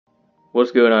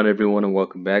What's going on, everyone, and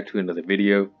welcome back to another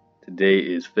video. Today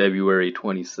is February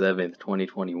 27th,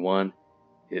 2021.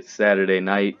 It's Saturday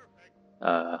night.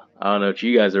 I don't know what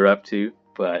you guys are up to,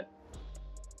 but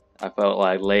I felt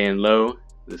like laying low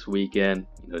this weekend,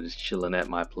 just chilling at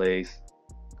my place,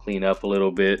 clean up a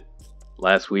little bit.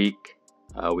 Last week,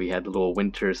 we had the little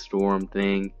winter storm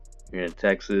thing here in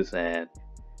Texas, and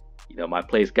my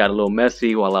place got a little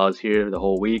messy while I was here the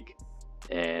whole week.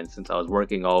 And since I was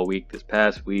working all week this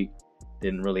past week,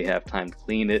 didn't really have time to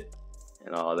clean it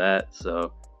and all that.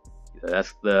 So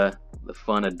that's the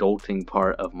fun adulting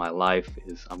part of my life,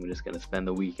 is I'm just gonna spend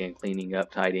the weekend cleaning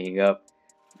up, tidying up,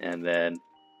 and then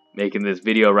making this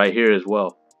video right here as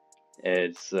well.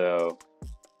 And so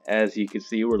as you can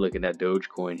see, we're looking at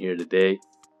Dogecoin here today.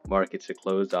 Markets are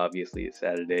closed, obviously it's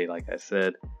Saturday like I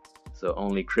said, so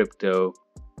only crypto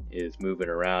is moving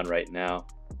around right now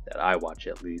that I watch,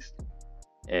 at least.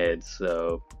 And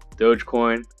so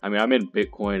Dogecoin, I'm in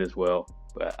Bitcoin as well,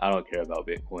 but I don't care about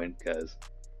Bitcoin because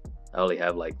I only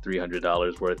have like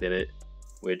 $300 worth in it,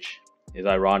 which is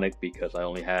ironic because I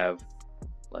only have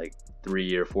like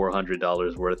 $300 or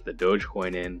 $400 worth of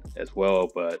Dogecoin in as well.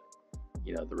 But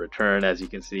the return, as you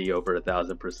can see, over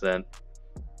 1,000%.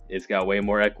 It's got way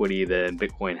more equity than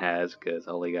Bitcoin has, because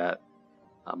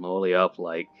I'm only up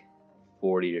like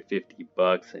 40 or 50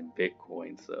 bucks in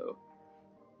Bitcoin, so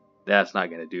that's not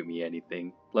going to do me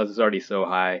anything. Plus it's already so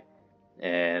high,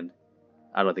 and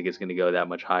I don't think it's going to go that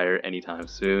much higher anytime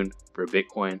soon for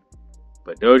Bitcoin.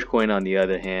 But Dogecoin, on the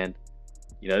other hand,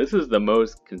 this is the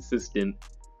most consistent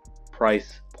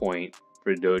price point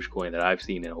for Dogecoin that I've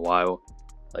seen in a while.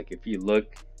 Like if you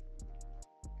look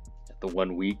at the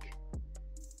 1 week,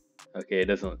 okay, it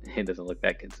doesn't look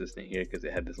that consistent here because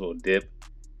it had this little dip,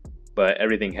 but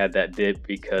everything had that dip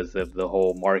because of the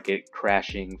whole market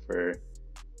crashing for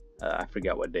I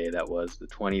forgot what day that was, the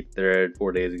 23rd,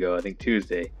 4 days ago, I think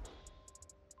Tuesday.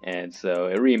 And so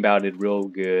it rebounded real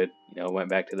good, went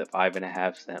back to the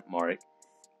 5.5 cent mark,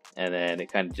 and then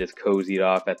it kind of just cozied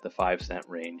off at the 5 cent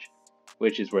range,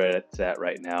 which is where it's at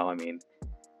right now.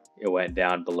 It went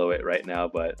down below it right now,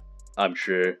 but I'm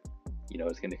sure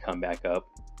it's going to come back up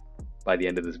by the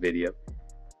end of this video.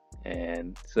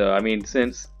 And so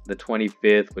since the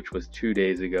 25th, which was 2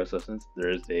 days ago, so since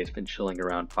Thursday, it's been chilling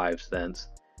around 5 cents.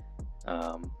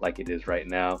 Like it is right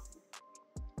now.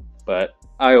 But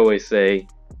I always say,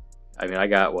 I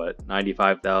got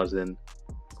 95,000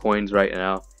 coins right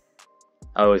now.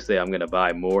 I always say I'm gonna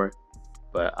buy more,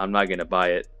 but I'm not gonna buy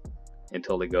it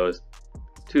until it goes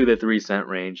to the 3 cent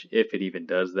range, if it even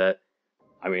does that.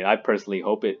 I personally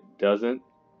hope it doesn't,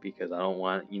 because I don't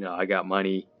want, I got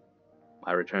money.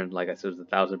 My return, like I said, is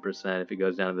 1,000%. If it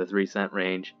goes down to the 3 cent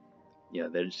range,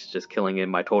 they're just killing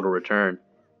in my total return.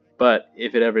 But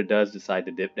if it ever does decide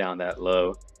to dip down that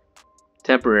low,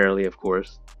 temporarily of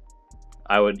course,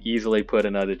 I would easily put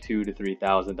another $2,000 to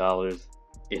 $3,000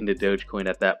 into Dogecoin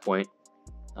at that point.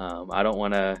 I don't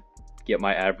want to get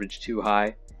my average too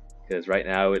high, because right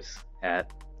now it's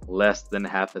at less than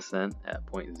half a cent, at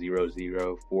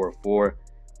 0.0044.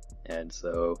 And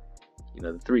so,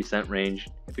 the 3 cent range,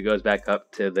 if it goes back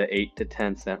up to the 8 to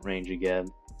 10 cent range again,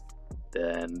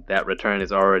 then that return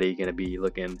is already going to be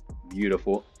looking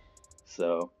beautiful.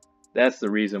 So that's the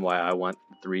reason why I want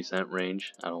the 3 cent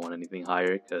range. I don't want anything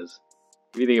higher, because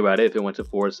if you think about it, if it went to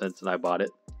 4 cents and I bought it,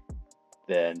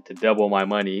 then to double my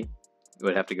money, it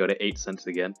would have to go to 8 cents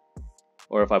again.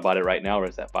 Or if I bought it right now where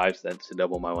it's at 5 cents, to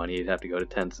double my money, it'd have to go to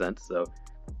 10 cents. So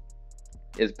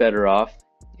it's better off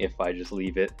if I just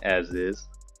leave it as is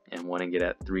and want to get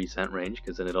at 3 cent range,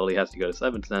 because then it only has to go to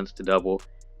 7 cents to double.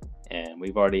 And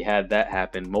we've already had that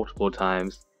happen multiple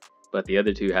times, but the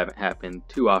other two haven't happened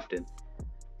too often.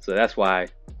 So that's why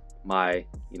my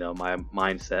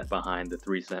mindset behind the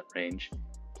 3 cent range.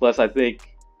 Plus, I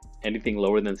think anything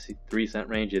lower than 3 cent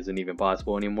range isn't even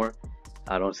possible anymore.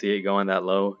 I don't see it going that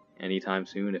low anytime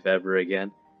soon, if ever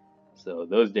again. So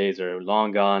those days are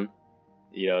long gone.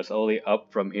 It's only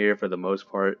up from here for the most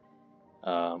part.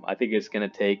 I think it's gonna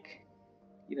take,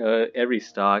 every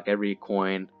stock, every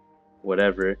coin,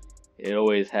 whatever, it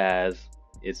always has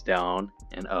its down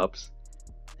and ups.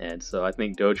 And so I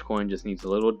think Dogecoin just needs a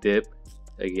little dip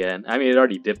again. It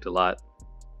already dipped a lot,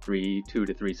 2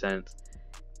 to 3 cents,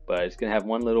 but it's gonna have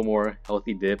one little more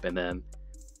healthy dip, and then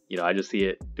I just see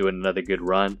it doing another good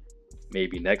run,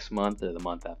 maybe next month or the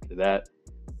month after that.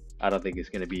 I don't think it's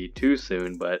gonna be too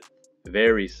soon, but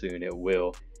very soon it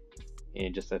will,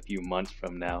 in just a few months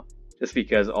from now, just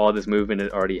because all this movement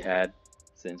it already had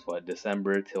since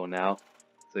December till now.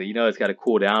 So it's got to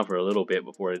cool down for a little bit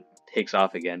before it takes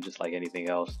off again, just like anything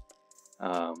else.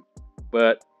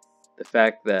 But the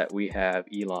fact that we have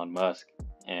Elon Musk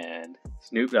and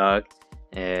Snoop Dogg,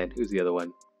 and who's the other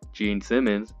one? Gene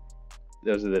Simmons.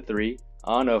 Those are the three.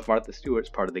 I don't know if Martha Stewart's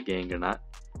part of the gang or not,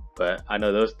 but I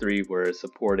know those three were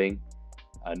supporting.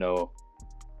 I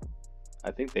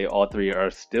think they all three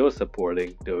are still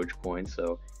supporting Dogecoin.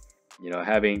 So,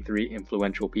 having three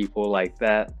influential people like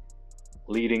that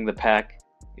leading the pack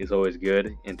is always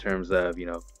good in terms of,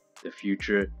 the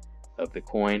future of the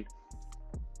coin.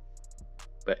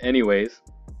 But anyways,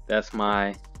 that's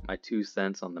my 2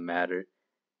 cents on the matter.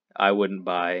 I wouldn't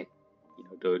buy,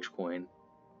 Dogecoin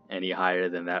any higher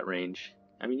than that range.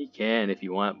 I mean, you can if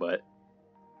you want, but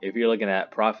if you're looking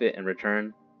at profit and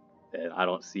return, then I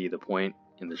don't see the point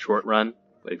in the short run.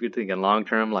 But if you're thinking long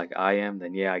term like I am,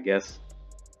 then yeah, I guess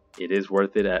it is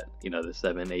worth it at, the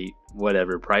 7, 8,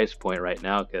 whatever price point right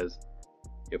now. Because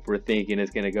if we're thinking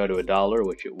it's going to go to $1,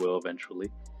 which it will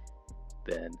eventually,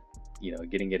 then,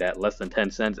 getting it at less than 10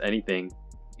 cents, anything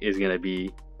is going to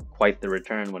be quite the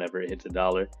return whenever it hits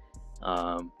 $1.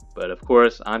 But of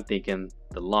course, I'm thinking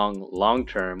the long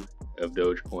term of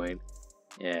Dogecoin,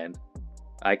 and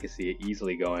I could see it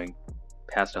easily going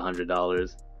past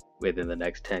 $100 within the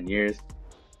next 10 years.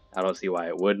 I don't see why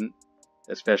it wouldn't,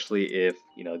 especially if,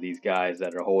 these guys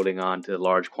that are holding on to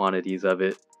large quantities of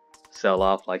it sell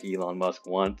off like Elon Musk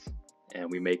wants,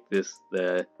 and we make this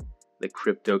the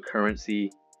cryptocurrency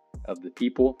of the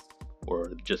people,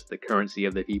 or just the currency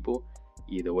of the people,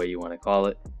 either way you want to call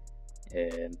it.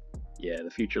 And yeah,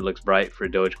 the future looks bright for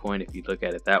Dogecoin if you look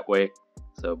at it that way.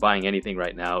 So buying anything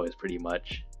right now is pretty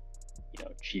much,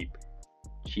 cheap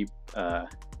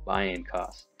buy-in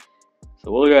cost.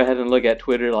 So we'll go ahead and look at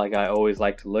Twitter like I always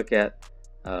like to look at.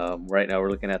 Right now we're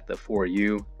looking at the For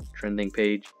You trending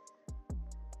page,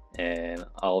 and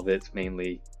all of it's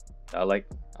mainly, I like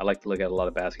to look at a lot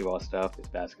of basketball stuff. It's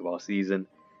basketball season,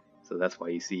 so that's why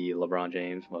you see LeBron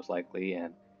James most likely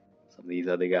and some of these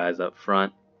other guys up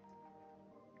front.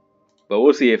 But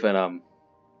we'll see if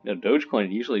Dogecoin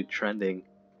is usually trending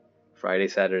Friday,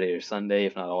 Saturday, or Sunday,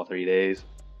 if not all 3 days.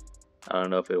 I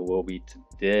don't know if it will be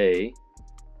today.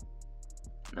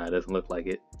 No, it doesn't look like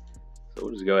it. So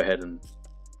we'll just go ahead and...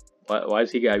 Why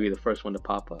does he gotta be the first one to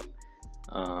pop up?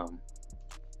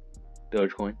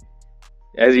 Dogecoin.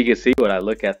 As you can see, what I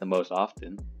look at the most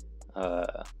often.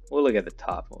 We'll look at the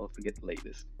top. We'll forget the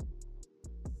latest.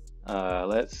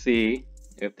 Let's see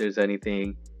if there's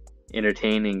anything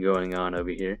entertaining going on over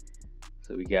here.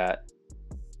 So we got...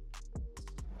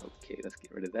 Okay, let's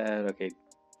get rid of that. Okay.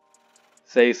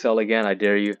 Say sell again, I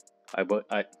dare you.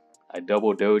 I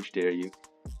double Doge dare you.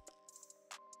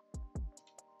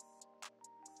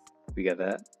 We got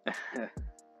that.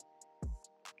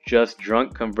 Just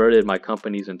drunk converted my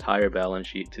company's entire balance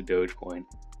sheet to Dogecoin.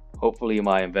 Hopefully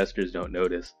my investors don't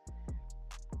notice.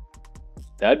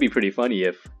 That'd be pretty funny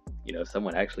if,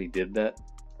 someone actually did that.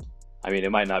 I mean,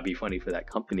 it might not be funny for that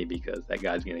company because that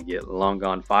guy's going to get long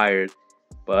gone fired.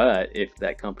 But if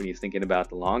that company is thinking about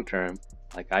the long term,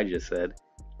 like I just said,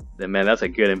 then man, that's a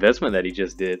good investment that he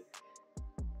just did.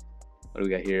 What do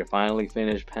we got here? Finally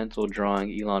finished pencil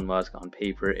drawing Elon Musk on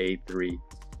paper A3.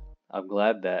 I'm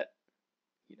glad that,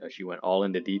 she went all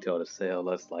into detail to tell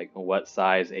us like what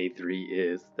size A3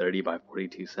 is, 30 by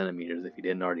 42 centimeters, if you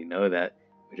didn't already know that,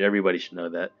 which everybody should know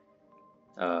that.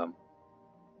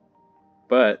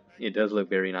 But it does look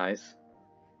very nice.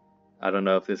 I don't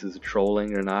know if this is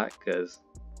trolling or not, because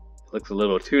it looks a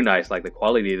little too nice. Like the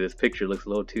quality of this picture looks a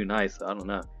little too nice. So I don't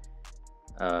know.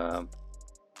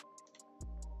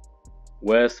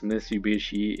 West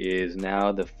Mitsubishi is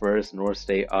now the first North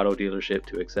State auto dealership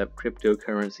to accept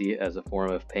cryptocurrency as a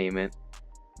form of payment.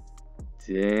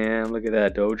 Damn, look at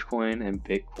that. Dogecoin and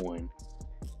Bitcoin.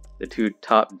 The two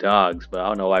top dogs, but I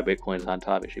don't know why Bitcoin's on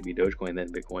top. It should be Dogecoin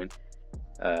then Bitcoin.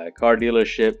 Car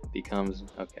dealership becomes...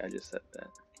 Okay, I just said that.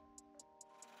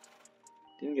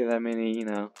 Didn't get that many,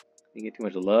 didn't get too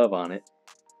much love on it.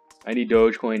 I need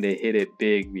Dogecoin to hit it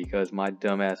big because my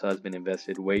dumbass husband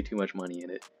invested way too much money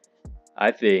in it. I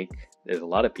think there's a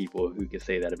lot of people who can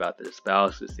say that about their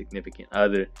spouse or significant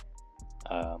other.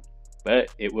 But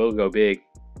it will go big.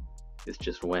 It's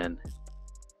just when.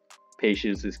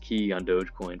 Patience is key on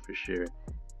Dogecoin for sure.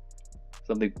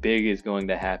 Something big is going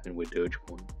to happen with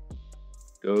Dogecoin.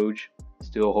 Doge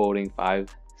still holding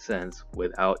 5 cents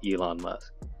without Elon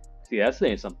Musk. See, that's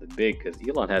saying something big because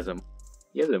Elon hasn't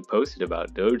posted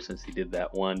about Doge since he did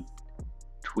that one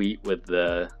tweet with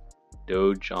the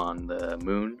Doge on the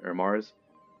moon or Mars.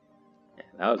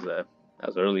 And that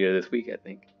was earlier this week, I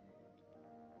think.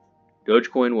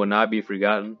 Dogecoin will not be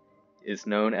forgotten. It's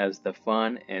known as the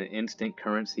fun and instant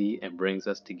currency and brings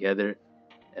us together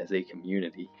as a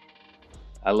community.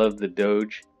 I love the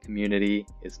Doge community.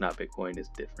 It's not Bitcoin, it's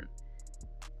different.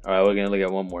 All right, we're gonna look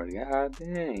at one more. God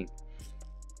dang,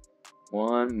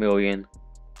 1 million.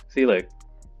 See, look,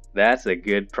 that's a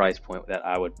good price point that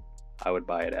I would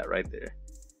buy it at right there.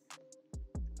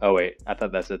 Oh wait, I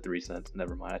thought that said 3 cents.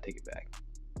 Never mind, I take it back.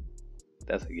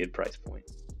 That's a good price point.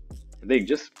 I think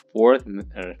just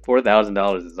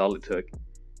 $4,000 is all it took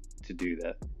to do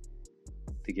that,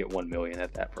 to get 1 million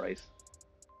at that price,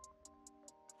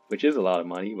 which is a lot of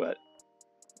money, but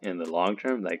in the long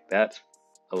term, like, that's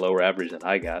a lower average than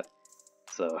I got.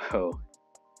 So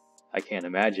I can't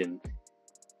imagine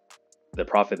the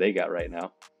profit they got right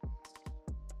now.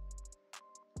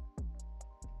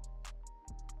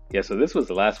 Yeah, so this was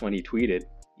the last one he tweeted,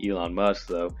 Elon Musk.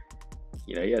 So,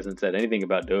 you know, he hasn't said anything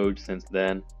about Doge since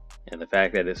then, and the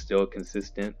fact that it's still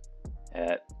consistent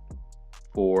at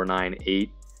 4.98,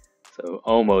 so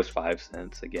almost 5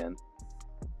 cents again.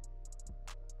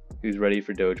 Who's ready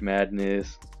for Doge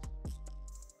madness?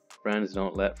 Friends,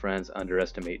 don't let friends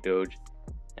underestimate Doge.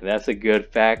 And that's a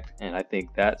good fact, and I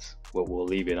think that's what we'll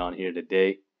leave it on here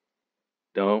today.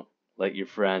 Don't let your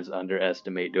friends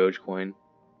underestimate Dogecoin.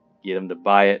 Get them to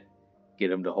buy it, get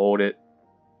them to hold it,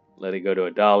 let it go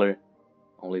to $1.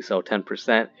 Only sell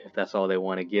 10% if that's all they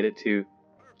want to get it to.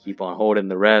 Keep on holding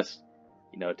the rest.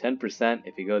 You know, 10%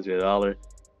 if it goes to $1,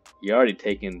 you're already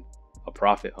taking a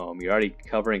profit home. You're already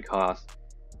covering costs.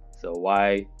 So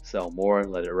why sell more?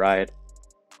 Let it ride.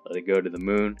 Let it go to the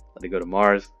moon. Let it go to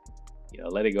Mars. You know,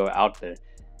 let it go out there.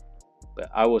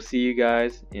 But I will see you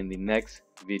guys in the next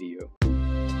video.